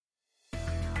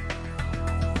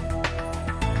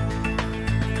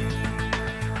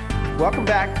Welcome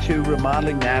back to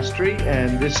Remodeling Mastery,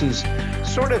 and this is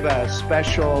sort of a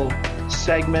special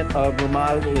segment of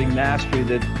Remodeling Mastery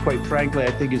that, quite frankly,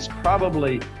 I think is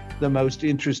probably the most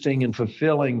interesting and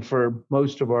fulfilling for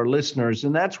most of our listeners.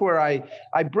 And that's where I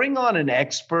bring on an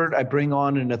expert, I bring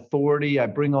on an authority, I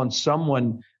bring on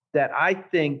someone that I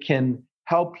think can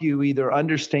help you either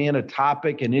understand a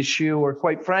topic, an issue, or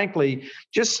quite frankly,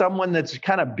 just someone that's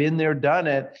kind of been there, done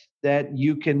it, that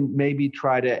you can maybe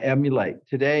try to emulate.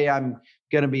 Today, I'm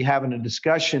going to be having a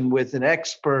discussion with an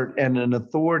expert and an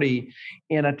authority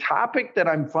in a topic that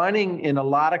I'm finding in a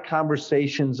lot of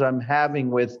conversations I'm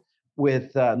having with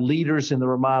leaders in the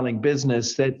remodeling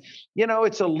business that,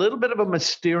 it's a little bit of a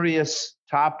mysterious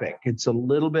topic. It's a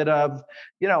little bit of,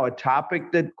 a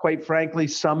topic that, quite frankly,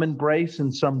 some embrace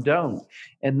and some don't.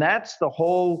 And that's the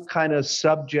whole kind of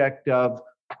subject of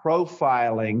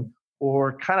profiling,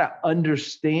 or kind of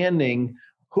understanding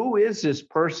who is this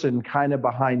person kind of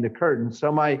behind the curtain.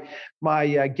 So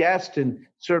my guest and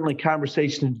certainly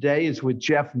conversation today is with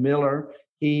Jeff Miller.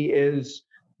 He is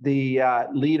the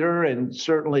leader and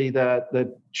certainly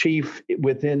the chief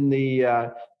within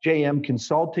the JM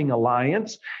Consulting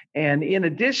Alliance. And in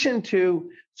addition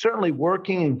to certainly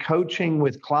working and coaching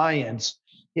with clients,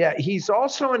 he's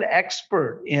also an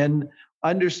expert in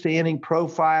understanding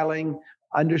profiling,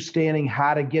 understanding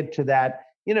how to get to that,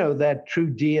 that true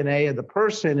DNA of the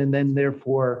person, and then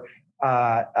therefore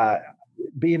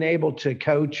being able to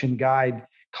coach and guide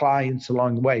clients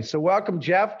along the way. So welcome,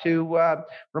 Jeff, to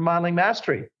Remodeling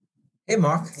Mastery. Hey,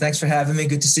 Mark. Thanks for having me.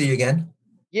 Good to see you again.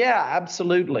 Yeah,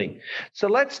 absolutely. So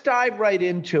let's dive right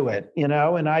into it, and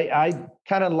I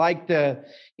kind of like to,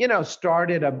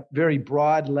 start at a very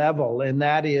broad level, and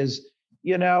that is,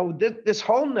 this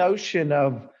whole notion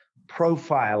of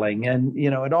profiling, and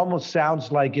it almost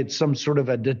sounds like it's some sort of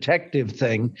a detective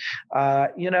thing.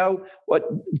 What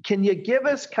can you give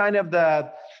us kind of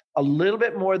a little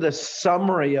bit more the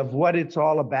summary of what it's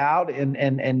all about,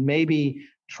 and maybe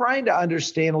trying to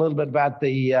understand a little bit about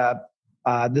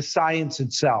the science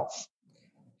itself?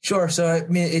 Sure. So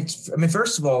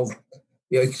first of all,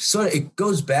 it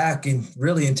goes back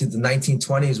really into the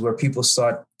 1920s, where people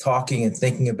start talking and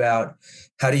thinking about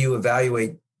how do you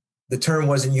evaluate. The term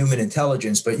wasn't human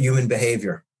intelligence, but human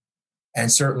behavior. And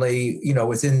certainly,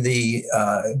 within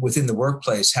the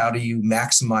workplace, how do you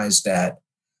maximize that?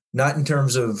 Not in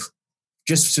terms of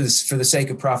just for the sake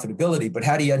of profitability, but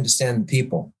how do you understand the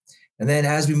people? And then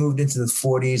as we moved into the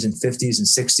 40s and 50s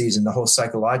and 60s and the whole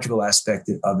psychological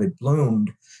aspect of it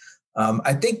bloomed,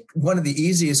 I think one of the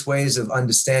easiest ways of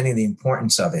understanding the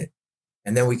importance of it,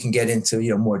 and then we can get into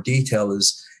more detail,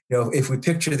 is if we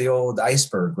picture the old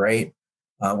iceberg, right?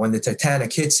 When the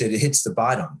Titanic hits it, it hits the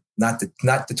bottom, not the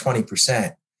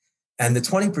 20%. And the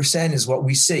 20% is what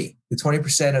we see. The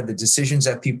 20% of the decisions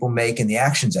that people make and the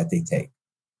actions that they take.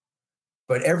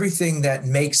 But everything that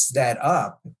makes that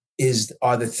up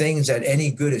are the things that any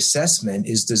good assessment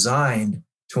is designed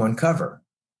to uncover.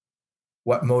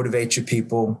 What motivates your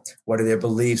people? What are their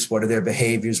beliefs? What are their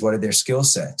behaviors? What are their skill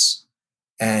sets?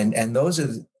 And those are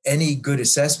any good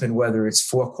assessment, whether it's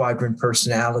 4-quadrant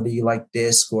personality like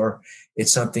DISC, or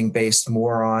it's something based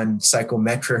more on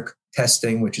psychometric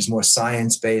testing, which is more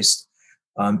science-based,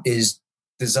 is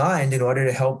designed in order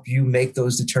to help you make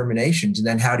those determinations. And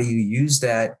then how do you use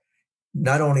that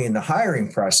not only in the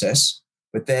hiring process,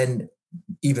 but then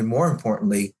even more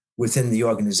importantly, within the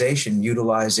organization,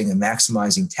 utilizing and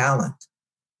maximizing talent.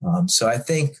 So I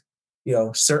think,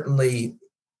 certainly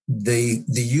the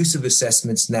use of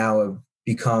assessments now have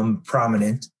become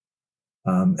prominent.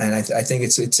 And I think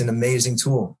it's an amazing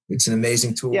tool. It's an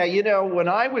amazing tool. Yeah. When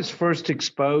I was first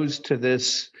exposed to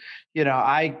this,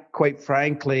 I quite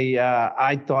frankly,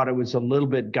 I thought it was a little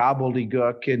bit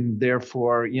gobbledygook, and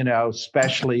therefore,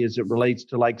 especially as it relates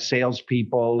to like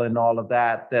salespeople and all of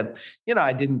that,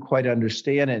 I didn't quite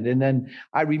understand it. And then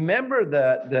I remember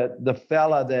the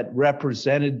fella that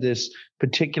represented this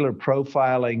particular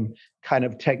profiling kind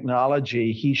of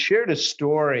technology. He shared a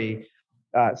story.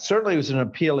 Certainly it was an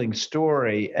appealing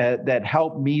story that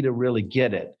helped me to really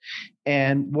get it.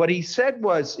 And what he said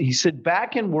was,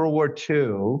 back in World War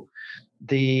II,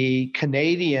 the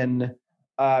Canadian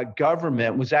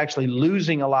government was actually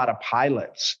losing a lot of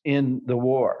pilots in the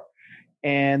war.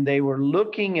 And they were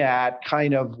looking at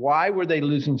kind of why were they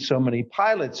losing so many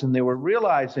pilots? And they were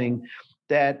realizing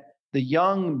that the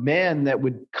young men that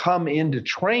would come into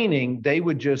training, they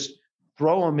would just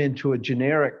throw them into a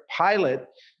generic pilot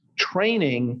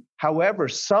training. However,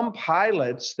 some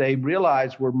pilots they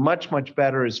realized were much, much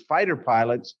better as fighter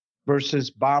pilots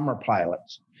versus bomber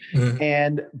pilots. Mm-hmm.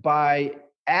 And by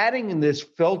adding in this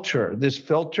filter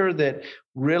that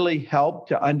really helped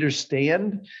to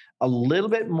understand a little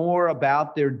bit more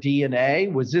about their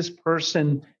DNA. Was this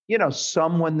person,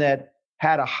 someone that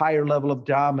had a higher level of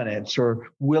dominance or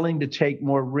willing to take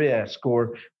more risk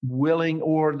or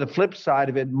the flip side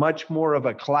of it, much more of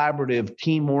a collaborative,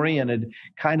 team-oriented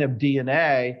kind of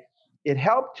DNA? It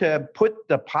helped to put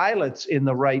the pilots in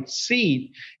the right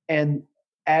seat. And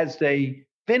as they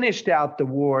finished out the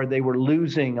war, they were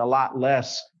losing a lot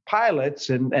less pilots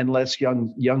and less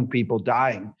young people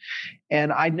dying.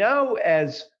 And I know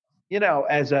as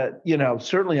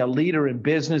certainly a leader in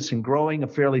business and growing a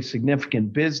fairly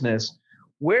significant business,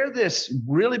 where this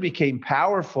really became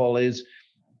powerful is,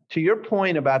 to your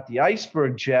point about the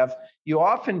iceberg, Jeff, you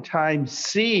oftentimes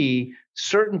see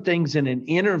certain things in an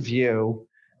interview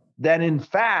that in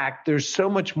fact, there's so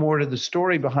much more to the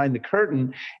story behind the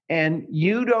curtain. And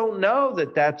you don't know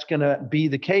that that's going to be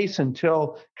the case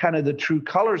until kind of the true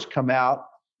colors come out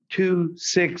 2,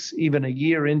 6, even a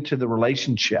year into the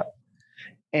relationship.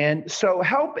 And so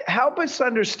help us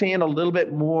understand a little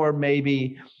bit more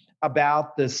maybe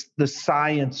about the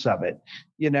science of it.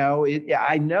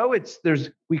 I know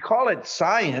we call it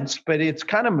science, but it's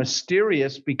kind of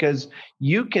mysterious because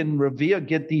you can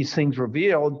get these things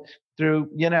revealed through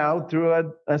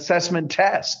an assessment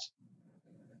test.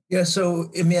 Yeah.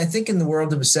 So, I think in the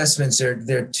world of assessments, there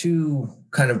are two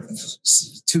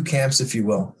camps, if you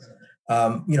will.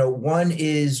 One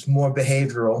is more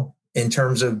behavioral in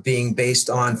terms of being based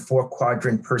on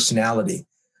 4-quadrant personality,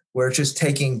 where it's just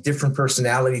taking different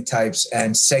personality types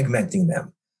and segmenting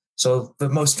them. So the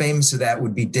most famous of that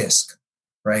would be DISC,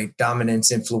 right?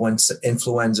 Dominance,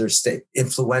 influencer,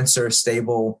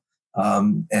 stable,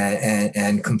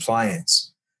 and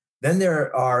compliance. Then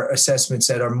there are assessments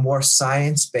that are more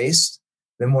science-based.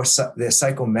 They're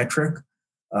psychometric.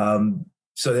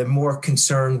 So they're more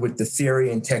concerned with the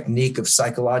theory and technique of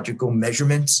psychological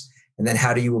measurements. And then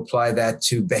how do you apply that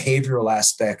to behavioral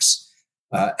aspects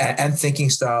and thinking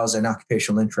styles and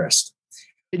occupational interest?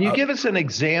 Can you give us an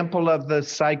example of the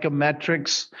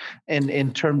psychometrics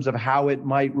in terms of how it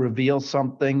might reveal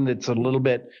something that's a little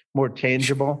bit more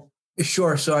tangible?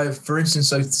 Sure. So for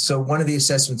instance, one of the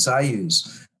assessments I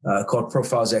use called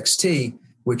Profiles XT,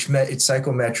 it's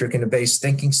psychometric and a based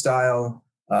thinking style,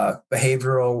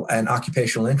 behavioral and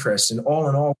occupational interests, and all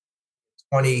in all,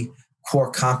 20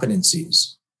 core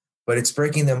competencies. But it's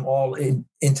breaking them all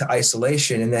into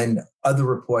isolation, and then other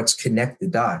reports connect the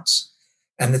dots.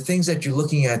 And the things that you're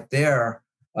looking at there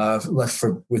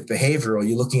with behavioral,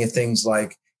 you're looking at things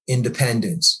like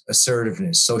independence,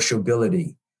 assertiveness,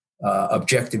 sociability,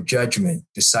 objective judgment,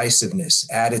 decisiveness,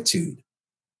 attitude,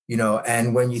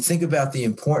 and when you think about the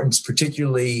importance,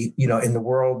 particularly, in the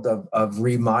world of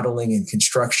remodeling and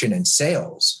construction and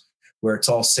sales, where it's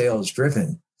all sales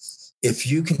driven, if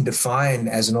you can define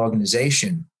as an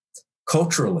organization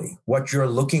culturally what you're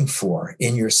looking for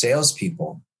in your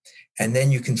salespeople, and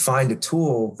then you can find a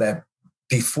tool that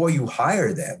before you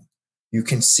hire them, you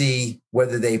can see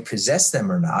whether they possess them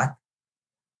or not.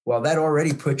 Well, that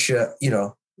already puts you,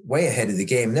 way ahead of the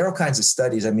game. And there are all kinds of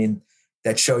studies,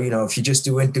 that show, if you just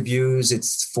do interviews,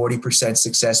 it's 40%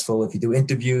 successful. If you do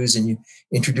interviews and you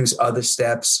introduce other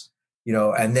steps,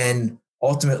 and then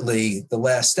ultimately the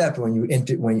last step, if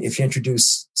you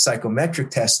introduce psychometric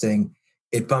testing,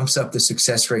 it bumps up the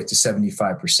success rate to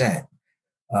 75%.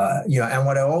 And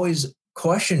what I always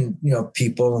caution,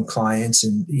 people and clients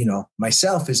and,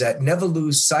 myself is that never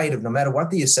lose sight of, no matter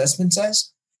what the assessment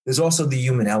says, there's also the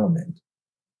human element.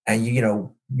 And,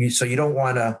 so you don't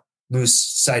want to lose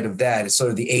sight of that. It's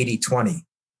sort of the 80-20.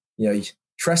 You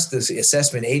trust this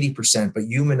assessment 80%, but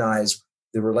humanize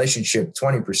the relationship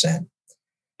 20%.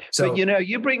 So, but,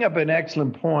 you bring up an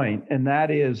excellent point, and that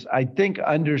is, I think,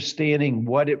 understanding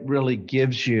what it really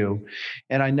gives you.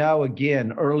 And I know,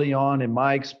 again, early on in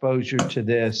my exposure to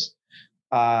this,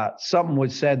 something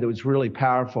was said that was really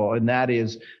powerful, and that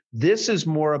is, this is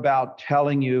more about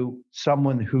telling you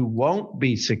someone who won't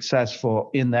be successful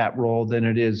in that role than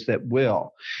it is that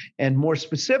will. And more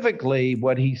specifically,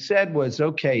 what he said was,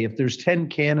 okay, if there's 10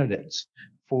 candidates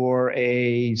for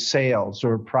a sales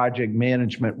or project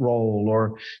management role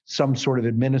or some sort of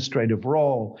administrative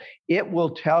role, it will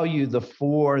tell you the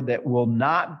 4 that will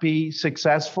not be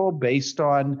successful based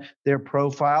on their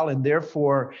profile. And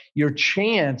therefore, your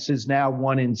chance is now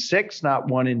 1 in 6, not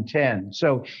 1 in 10.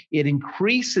 So it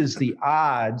increases the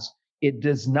odds. It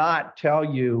does not tell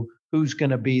you who's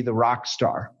going to be the rock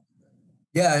star.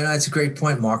 Yeah, that's a great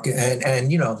point, Mark. And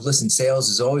listen, sales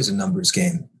is always a numbers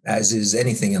game, as is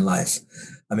anything in life.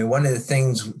 One of the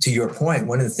things, to your point,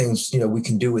 one of the things, we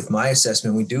can do with my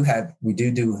assessment, we do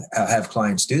have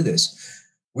clients do this.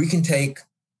 We can take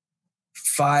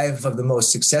 5 of the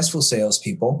most successful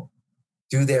salespeople,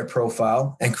 do their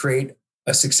profile, and create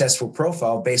a successful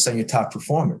profile based on your top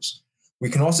performers. We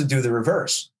can also do the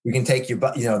reverse. We can take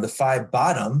the 5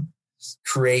 bottom,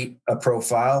 create a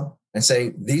profile, and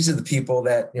say, these are the people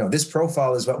that, this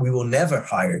profile is what we will never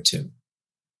hire to.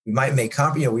 We might make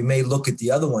we may look at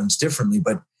the other ones differently,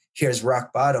 but here's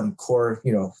rock bottom core,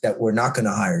 that we're not going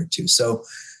to hire to. So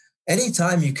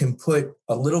anytime you can put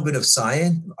a little bit of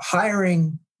science,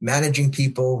 hiring, managing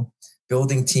people,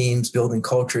 building teams, building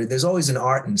culture, there's always an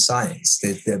art and science.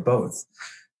 They're both.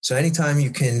 So anytime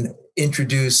you can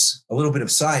introduce a little bit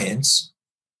of science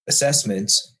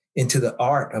assessments into the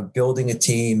art of building a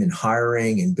team and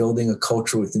hiring and building a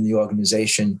culture within the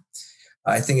organization,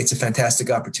 I think it's a fantastic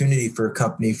opportunity for a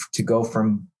company to go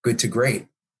from good to great.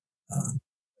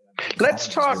 Let's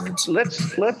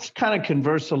kind of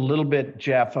converse a little bit,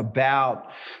 Jeff, about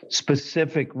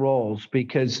specific roles,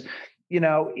 because,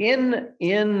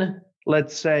 in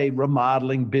let's say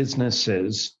remodeling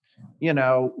businesses,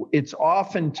 it's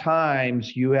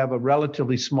oftentimes you have a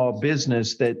relatively small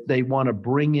business that they want to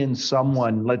bring in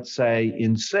someone, let's say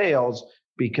in sales,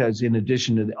 because in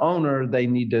addition to the owner, they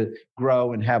need to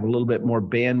grow and have a little bit more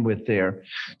bandwidth there.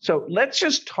 So let's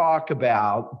just talk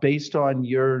about, based on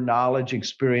your knowledge,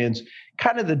 experience,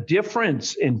 kind of the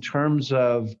difference in terms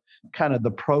of kind of the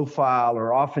profile,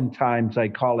 or oftentimes I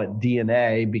call it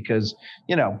DNA, because,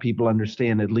 people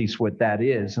understand at least what that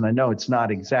is. And I know it's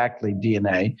not exactly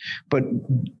DNA, but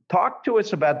talk to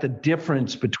us about the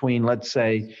difference between, let's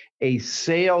say, a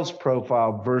sales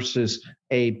profile versus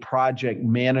a project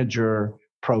manager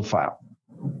profile.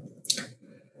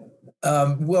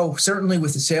 Well, certainly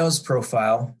with the sales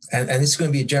profile, and this is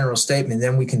going to be a general statement,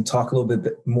 then we can talk a little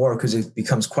bit more because it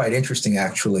becomes quite interesting,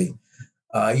 actually.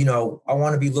 I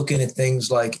want to be looking at things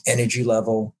like energy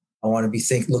level. I want to be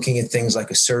looking at things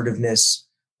like assertiveness.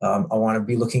 I want to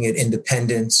be looking at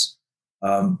independence.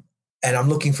 And I'm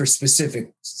looking for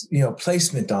specific,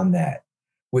 placement on that.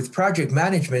 With project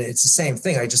management, it's the same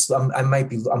thing.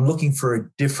 I'm looking for a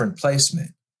different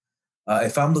placement.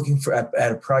 If I'm looking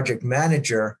at a project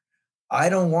manager, I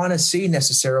don't want to see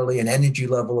necessarily an energy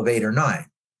level of 8 or 9,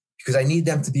 because I need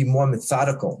them to be more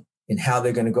methodical in how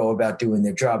they're going to go about doing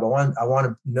their job. I want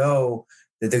to know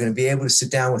that they're going to be able to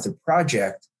sit down with a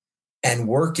project and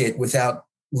work it without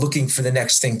looking for the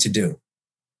next thing to do,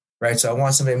 right? So I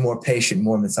want somebody more patient,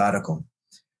 more methodical.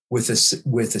 With a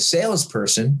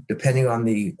salesperson, depending on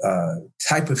the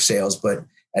type of sales, but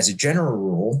as a general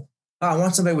rule, I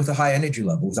want somebody with a high energy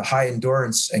level, with a high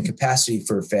endurance and capacity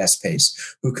for a fast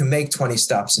pace, who can make 20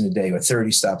 stops in a day or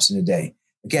 30 stops in a day.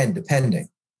 Again, depending.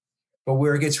 But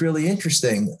where it gets really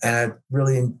interesting, and I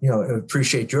really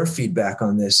appreciate your feedback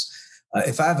on this,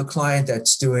 if I have a client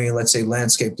that's doing, let's say,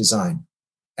 landscape design,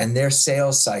 and their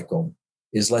sales cycle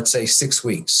is, let's say, 6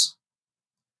 weeks,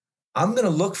 I'm going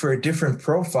to look for a different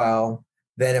profile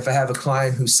than if I have a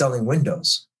client who's selling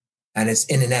windows and it's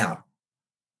in and out.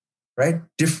 Right?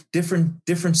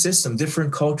 Different system,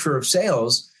 different culture of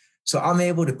sales. So I'm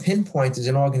able to pinpoint as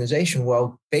an organization,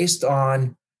 well, based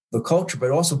on the culture,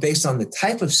 but also based on the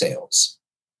type of sales,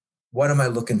 what am I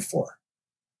looking for?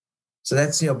 So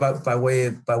that's, by way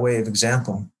of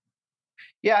example.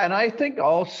 Yeah. And I think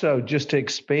also, just to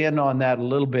expand on that a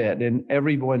little bit, and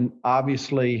everyone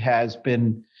obviously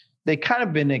they kind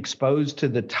of been exposed to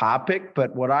the topic,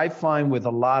 but what I find with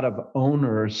a lot of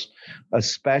owners,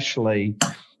 especially,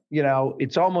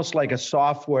 it's almost like a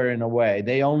software in a way.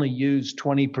 They only use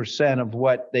 20% of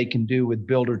what they can do with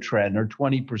Buildertrend, or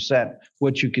 20%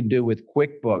 what you can do with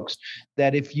QuickBooks.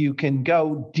 That if you can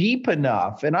go deep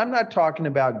enough, and I'm not talking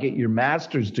about get your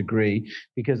master's degree,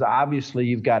 because obviously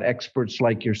you've got experts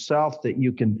like yourself that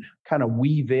you can kind of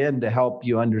weave in to help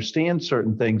you understand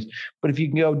certain things. But if you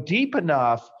can go deep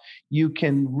enough, you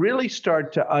can really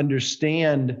start to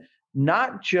understand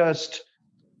not just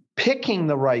picking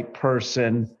the right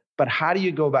person, but how do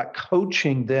you go about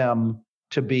coaching them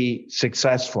to be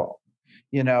successful?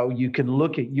 You can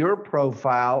look at your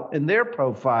profile and their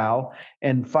profile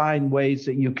and find ways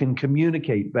that you can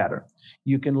communicate better.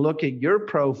 You can look at your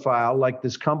profile, like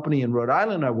this company in Rhode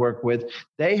Island I work with.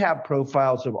 They have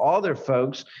profiles of all their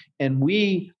folks. And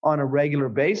we, on a regular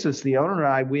basis, the owner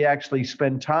and I, we actually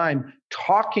spend time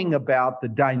talking about the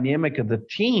dynamic of the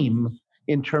team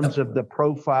in terms of the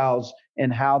profiles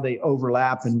and how they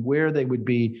overlap and where they would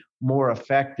be more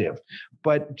effective.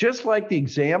 But just like the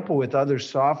example with other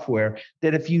software,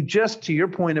 that if you just, to your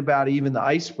point about even the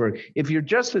iceberg, if you're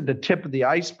just at the tip of the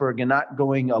iceberg and not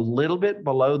going a little bit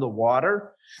below the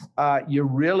water, you're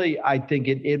really, I think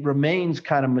it remains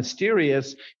kind of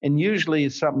mysterious. And usually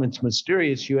it's something that's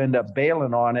mysterious, you end up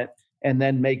bailing on it and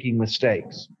then making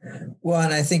mistakes. Well,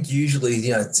 and I think usually,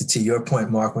 to your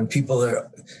point, Mark, when people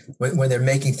when they're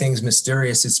making things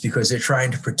mysterious, it's because they're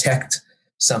trying to protect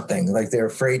something. Like they're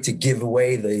afraid to give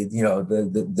away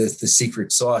the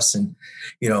secret sauce. And,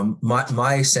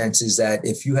 my sense is that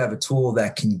if you have a tool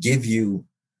that can give you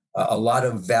a lot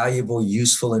of valuable,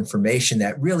 useful information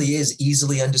that really is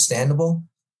easily understandable,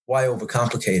 why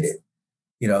overcomplicate it?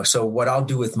 So what I'll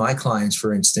do with my clients,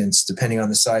 for instance, depending on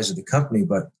the size of the company,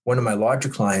 but one of my larger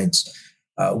clients,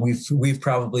 we've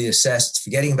probably assessed,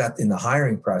 forgetting about in the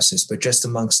hiring process, but just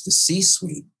amongst the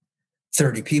C-suite,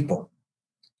 30 people,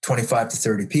 25 to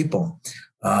 30 people,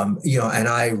 and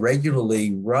I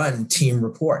regularly run team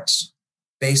reports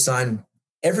based on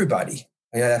everybody.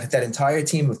 That entire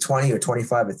team of 20 or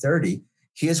 25 or 30,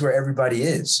 here's where everybody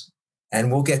is.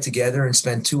 And we'll get together and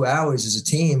spend 2 hours as a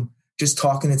team just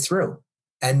talking it through.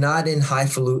 And not in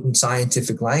highfalutin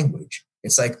scientific language.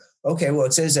 It's like, okay, well,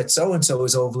 it says that so-and-so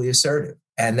is overly assertive.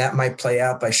 And that might play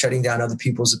out by shutting down other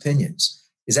people's opinions.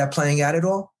 Is that playing out at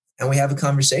all? And we have a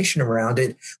conversation around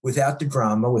it without the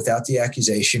drama, without the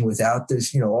accusation, without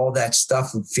this, all that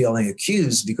stuff of feeling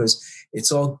accused, because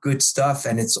it's all good stuff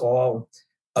and it's all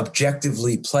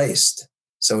objectively placed.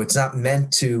 So it's not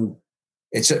meant to,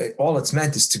 all it's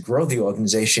meant is to grow the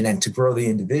organization and to grow the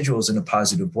individuals in a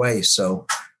positive way. So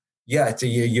yeah,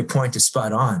 your point is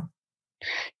spot on.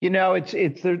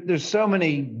 There's so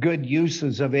many good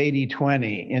uses of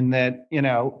 80-20 in that,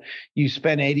 you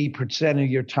spend 80% of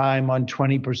your time on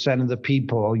 20% of the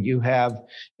people. You have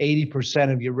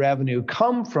 80% of your revenue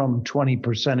come from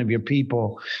 20% of your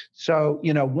people. So,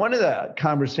 one of the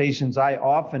conversations I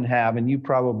often have, and you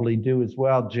probably do as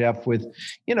well, Jeff, with,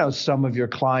 some of your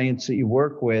clients that you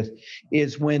work with,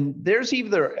 is when there's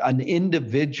either an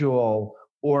individual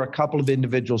or a couple of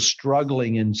individuals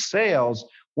struggling in sales,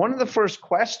 one of the first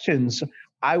questions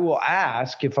I will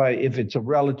ask if it's a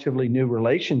relatively new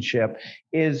relationship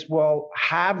is, well,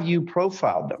 have you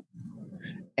profiled them?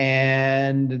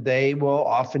 And they will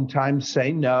oftentimes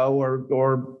say no,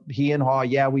 or he and haw,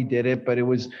 yeah, we did it, but it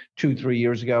was 2-3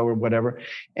 years ago or whatever.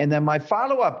 And then my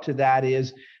follow-up to that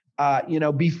is,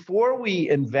 before we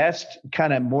invest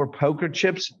kind of more poker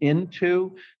chips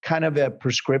into kind of a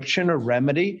prescription or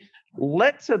remedy,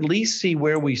 let's at least see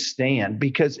where we stand,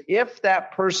 because if that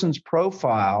person's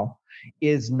profile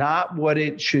is not what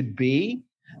it should be,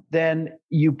 then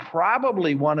you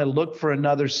probably want to look for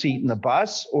another seat in the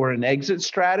bus or an exit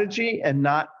strategy and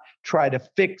not try to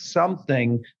fix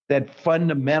something that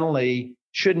fundamentally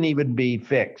shouldn't even be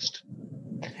fixed.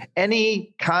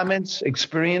 Any comments,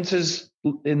 experiences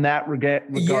in that regard?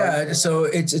 Yeah, so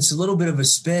it's a little bit of a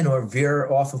spin or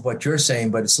veer off of what you're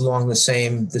saying, but it's along the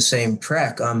same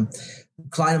track. A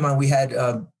client of mine, we had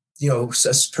a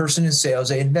person in sales.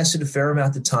 They invested a fair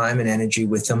amount of time and energy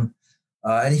with him,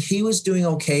 and he was doing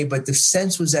okay, but the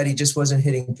sense was that he just wasn't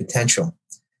hitting potential.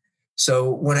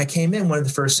 So when I came in, one of the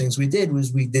first things we did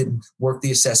was we did work the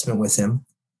assessment with him,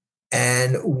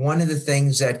 and one of the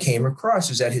things that came across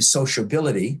was that his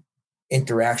sociability,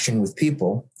 interaction with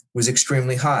people, was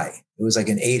extremely high. It was like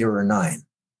an 8 or a 9,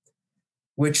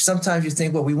 which sometimes you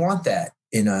think, well, we want that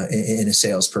in a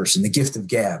salesperson, the gift of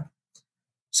gab.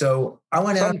 So I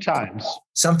went out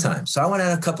sometimes. So I went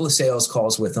on a couple of sales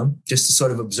calls with him just to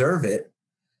sort of observe it.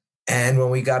 And when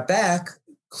we got back,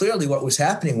 clearly what was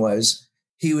happening was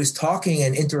he was talking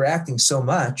and interacting so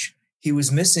much, he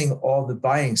was missing all the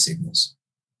buying signals.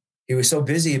 He was so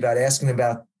busy about asking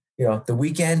about, the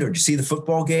weekend, or to see the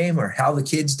football game, or how the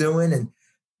kid's doing. And,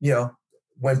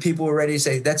 when people were ready to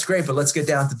say, that's great, but let's get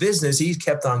down to business, he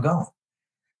kept on going.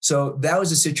 So that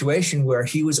was a situation where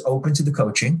he was open to the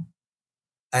coaching,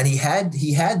 and he had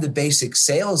the basic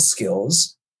sales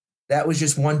skills. That was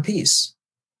just one piece.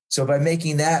 So by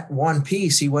making that one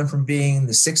piece, he went from being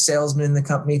the 6th salesman in the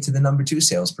company to the number 2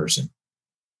 salesperson.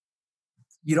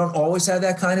 You don't always have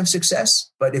that kind of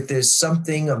success, but if there's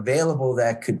something available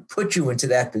that could put you into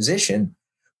that position,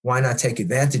 why not take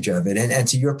advantage of it? And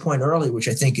to your point earlier, which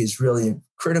I think is really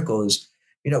critical, is,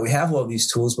 we have all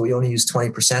these tools, but we only use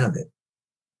 20% of it.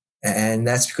 And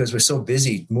that's because we're so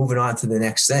busy moving on to the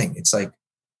next thing. It's like,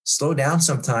 slow down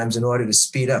sometimes in order to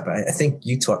speed up. I think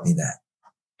you taught me that.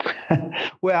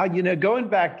 Well, going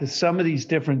back to some of these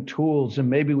different tools, and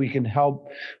maybe we can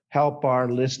help our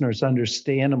listeners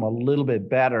understand them a little bit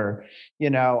better.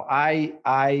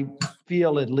 I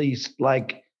feel at least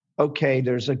like, okay,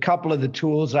 there's a couple of the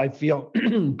tools I feel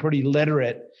pretty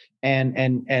literate and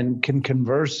can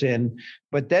converse in,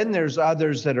 but then there's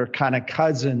others that are kind of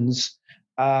cousins.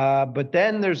 But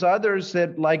then there's others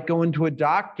that, like going to a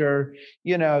doctor,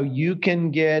 you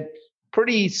can get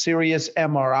pretty serious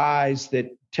MRIs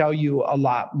that tell you a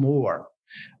lot more.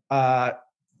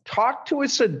 Talk to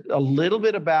us a little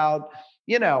bit about,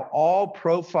 all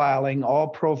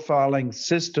profiling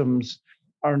systems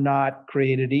are not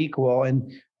created equal.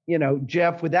 And,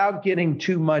 Jeff, without getting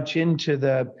too much into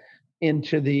the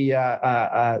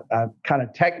kind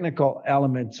of technical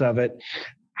elements of it,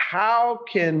 how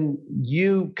can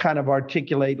you kind of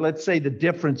articulate, let's say, the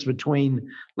difference between,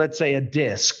 let's say, a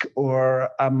DISC or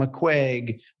a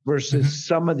McQuaig versus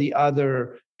some of the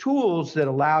other tools that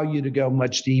allow you to go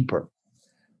much deeper?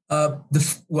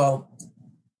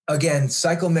 Again,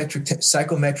 psychometric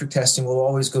testing will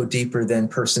always go deeper than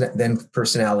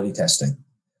personality testing.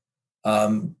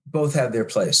 Both have their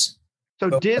place.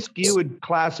 So DISC, you would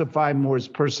classify more as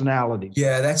personality.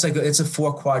 Yeah, it's a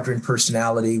 4-quadrant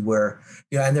personality where,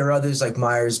 and there are others like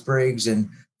Myers-Briggs, and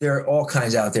there are all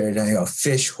kinds out there.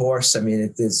 Fish, horse. I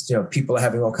mean, people are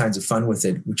having all kinds of fun with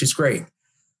it, which is great.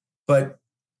 But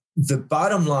the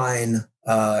bottom line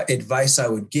advice I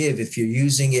would give, if you're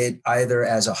using it either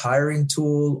as a hiring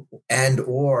tool and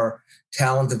or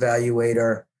talent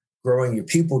evaluator, growing your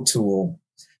people tool,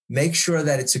 make sure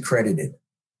that it's accredited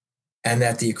and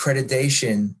that the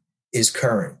accreditation is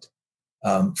current.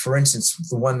 For instance,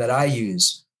 the one that I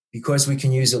use, because we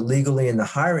can use it legally in the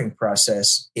hiring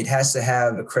process, it has to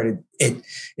have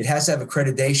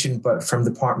accreditation, but from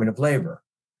the Department of Labor,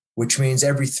 which means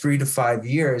every 3 to 5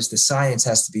 years, the science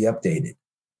has to be updated.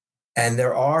 And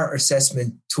there are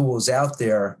assessment tools out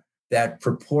there that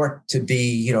purport to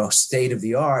be, state of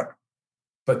the art,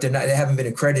 but they haven't been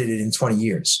accredited in 20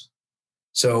 years.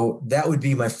 So that would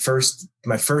be my first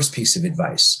piece of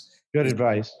advice. Good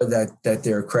advice. That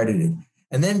they're accredited.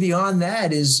 And then beyond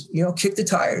that is, kick the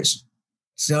tires.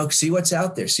 So see what's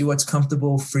out there, see what's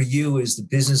comfortable for you as the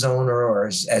business owner or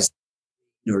as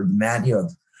your man,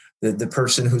 the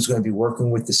person who's going to be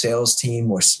working with the sales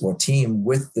team or team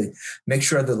make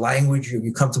sure the language,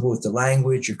 you're comfortable with the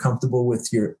language, you're comfortable with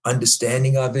your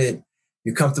understanding of it,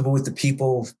 you're comfortable with the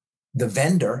people, the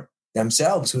vendor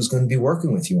themselves who's going to be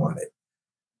working with you on it.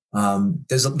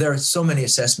 There are so many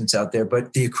assessments out there,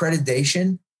 but the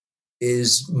accreditation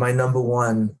is my number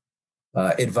one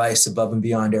advice above and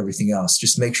beyond everything else.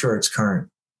 Just make sure it's current.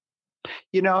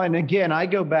 And again, I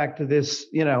go back to this,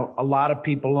 a lot of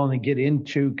people only get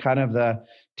into kind of the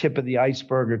tip of the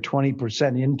iceberg or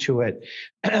 20% into it.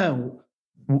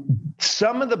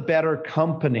 Some of the better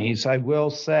companies, I will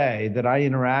say, that I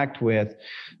interact with,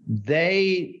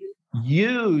 they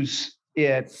use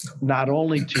it not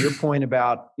only to your point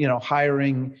about,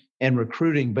 hiring and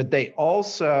recruiting, but they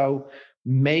also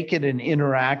make it an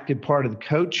interactive part of the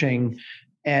coaching.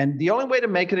 And the only way to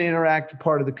make it an interactive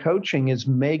part of the coaching is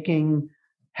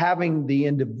having the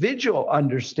individual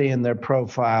understand their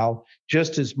profile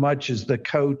just as much as the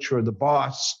coach or the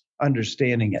boss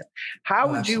understanding it. How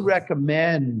would you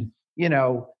recommend,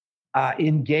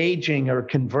 engaging or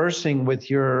conversing with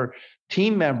your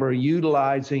team member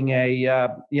utilizing a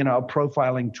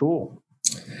profiling tool?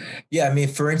 Yeah, I mean,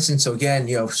 for instance, again,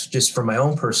 just from my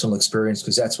own personal experience,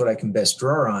 because that's what I can best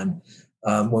draw on.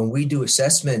 When we do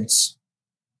assessments,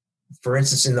 for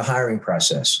instance, in the hiring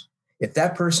process, if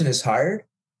that person is hired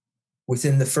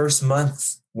within the first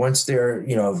month, once they're,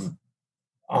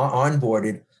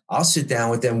 onboarded, I'll sit down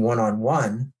with them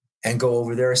one-on-one and go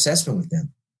over their assessment with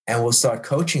them. And we'll start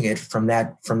coaching it from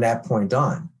that point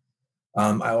on.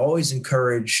 I always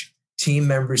encourage team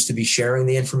members to be sharing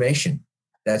the information.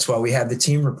 That's why we have the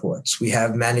team reports. We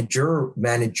have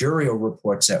managerial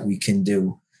reports that we can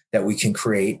do, that we can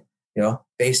create,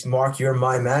 based, Mark, you're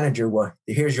my manager. Well,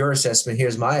 here's your assessment.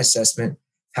 Here's my assessment,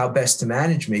 how best to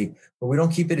manage me. But we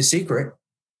don't keep it a secret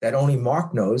that only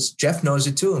Mark knows. Jeff knows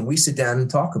it too. And we sit down and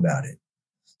talk about it.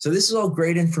 So this is all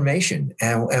great information.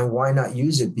 And why not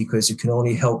use it? Because it can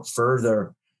only help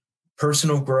further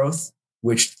personal growth,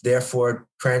 which therefore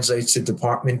translates to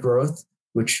department growth,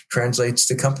 which translates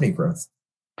to company growth.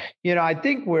 I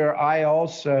think where I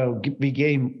also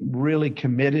became really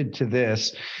committed to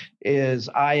this is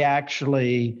I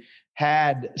actually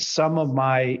had some of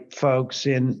my folks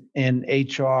in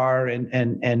HR and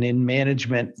in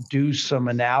management do some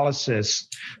analysis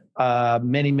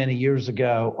many, many years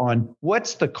ago on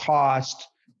what's the cost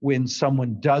when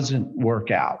someone doesn't work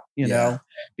out,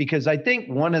 because I think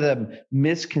one of the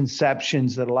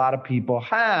misconceptions that a lot of people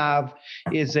have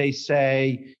is they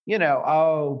say,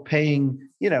 paying,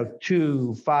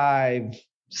 $200, $500,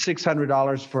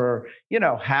 $600 for,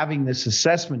 having this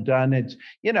assessment done.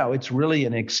 It's really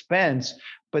an expense.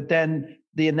 But then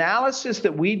the analysis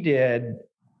that we did,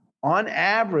 on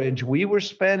average, we were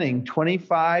spending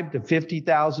 $25,000 to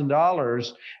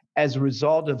 $50,000 as a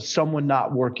result of someone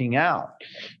not working out.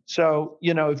 So,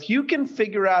 if you can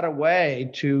figure out a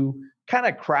way to kind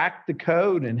of crack the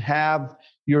code and have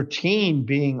your team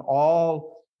being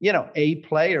all, A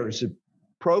players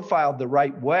profiled the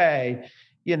right way,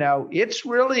 it's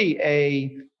really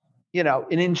an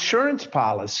insurance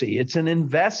policy. It's an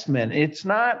investment. It's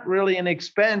not really an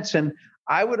expense. And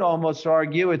I would almost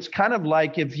argue it's kind of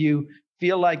like if you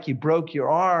feel like you broke your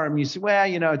arm, you say,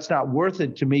 well, it's not worth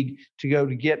it to me to go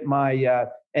to get my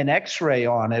an X-ray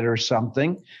on it or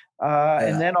something.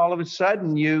 And then all of a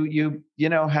sudden you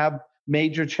have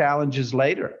major challenges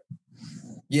later.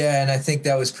 Yeah, and I think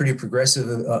that was pretty progressive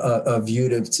of you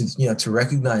to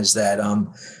recognize that. I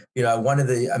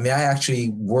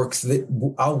actually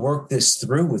I'll work this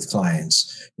through with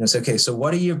clients. It's okay. So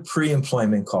what are your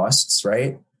pre-employment costs,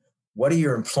 right? What are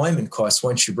your employment costs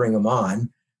once you bring them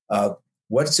on?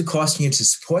 What's it costing you to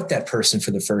support that person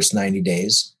for the first 90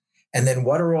 days? And then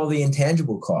what are all the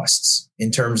intangible costs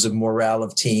in terms of morale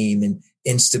of team and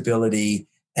instability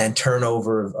and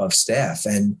turnover of staff?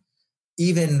 And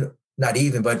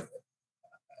but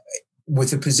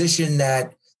with a position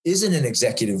that isn't an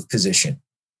executive position,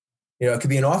 it could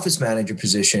be an office manager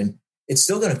position. It's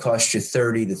still going to cost you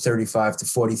 $30,000 to $35,000 to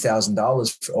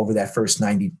 $40,000 over that first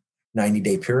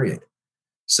 90-day period.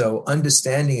 So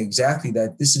understanding exactly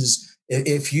that this is,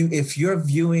 if you're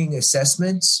viewing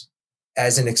assessments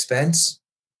as an expense,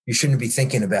 you shouldn't be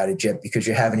thinking about it yet because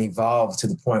you haven't evolved to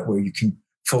the point where you can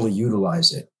fully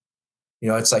utilize it.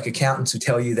 It's like accountants who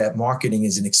tell you that marketing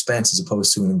is an expense as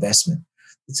opposed to an investment.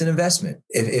 It's an investment.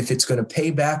 If it's going to pay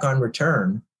back on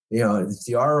return, if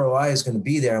the ROI is going to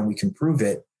be there and we can prove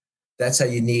it, that's how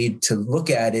you need to look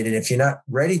at it. And if you're not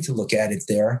ready to look at it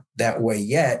that way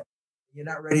yet, you're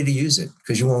not ready to use it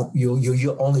because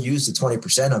you'll only use the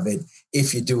 20% of it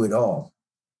if you do it all.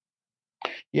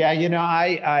 Yeah,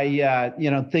 I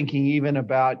thinking even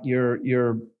about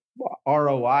your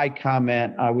ROI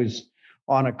comment, I was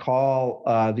on a call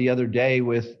the other day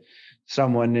with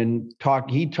someone and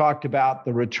he talked about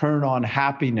the return on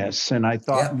happiness. And I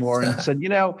thought more and said,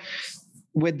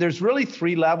 there's really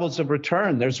three levels of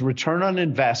return. There's return on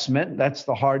investment. That's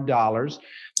the hard dollars.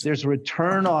 There's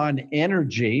return on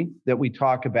energy that we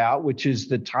talk about, which is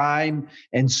the time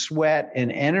and sweat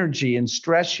and energy and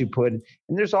stress you put. And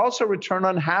there's also return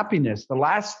on happiness. The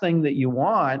last thing that you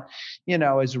want,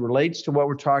 as it relates to what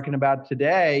we're talking about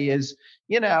today is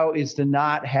to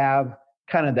not have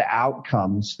kind of the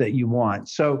outcomes that you want.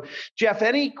 So, Jeff,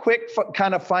 any quick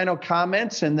kind of final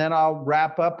comments, and then I'll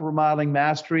wrap up Remodeling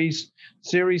Mastery's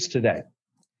series today.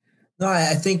 No,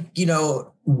 I think,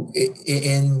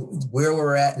 in where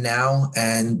we're at now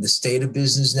and the state of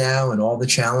business now and all the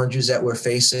challenges that we're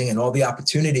facing and all the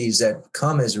opportunities that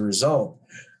come as a result,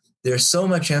 there's so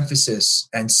much emphasis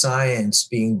and science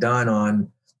being done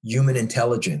on human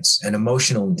intelligence and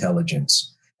emotional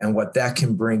intelligence and what that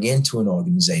can bring into an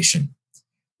organization,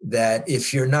 that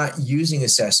if you're not using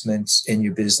assessments in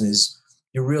your business,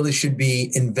 you really should be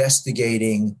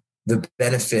investigating the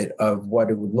benefit of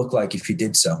what it would look like if you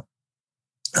did so.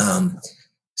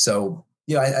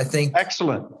 I think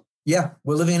excellent. Yeah,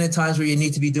 we're living in times where you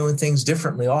need to be doing things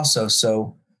differently also.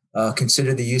 So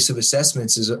consider the use of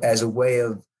assessments as a way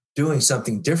of doing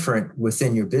something different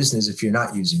within your business if you're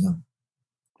not using them.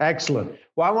 Excellent.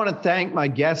 Well, I want to thank my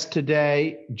guest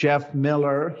today, Jeff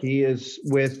Miller. He is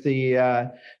with the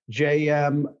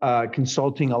JM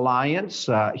Consulting Alliance.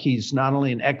 He's not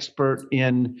only an expert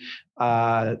in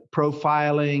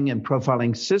profiling and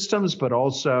profiling systems, but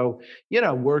also,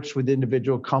 works with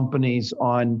individual companies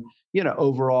on,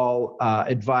 overall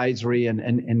advisory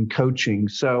and coaching.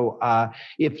 So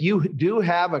if you do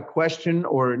have a question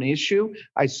or an issue,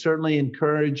 I certainly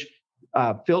encourage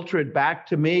filter it back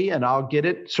to me and I'll get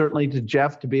it certainly to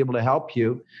Jeff to be able to help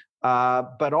you.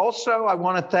 But also I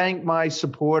want to thank my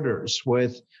supporters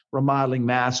with Remodeling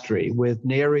Mastery, with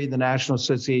NARI, the National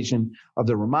Association of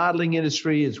the Remodeling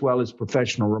Industry, as well as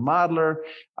Professional Remodeler,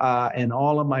 and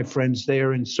all of my friends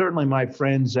there, and certainly my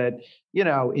friends at,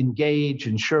 Engage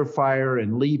and Surefire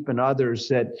and Leap and others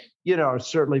that, are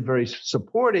certainly very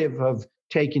supportive of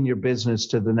taking your business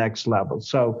to the next level.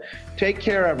 So take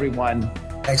care, everyone.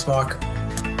 Thanks, Mark.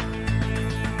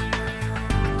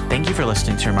 Thank you for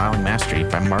listening to Remodeling Mastery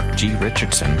by Mark G.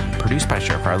 Richardson, produced by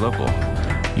Surefire Local.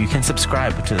 You can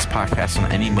subscribe to this podcast on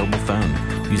any mobile phone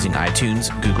using iTunes,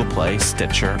 Google Play,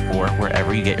 Stitcher, or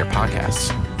wherever you get your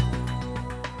podcasts.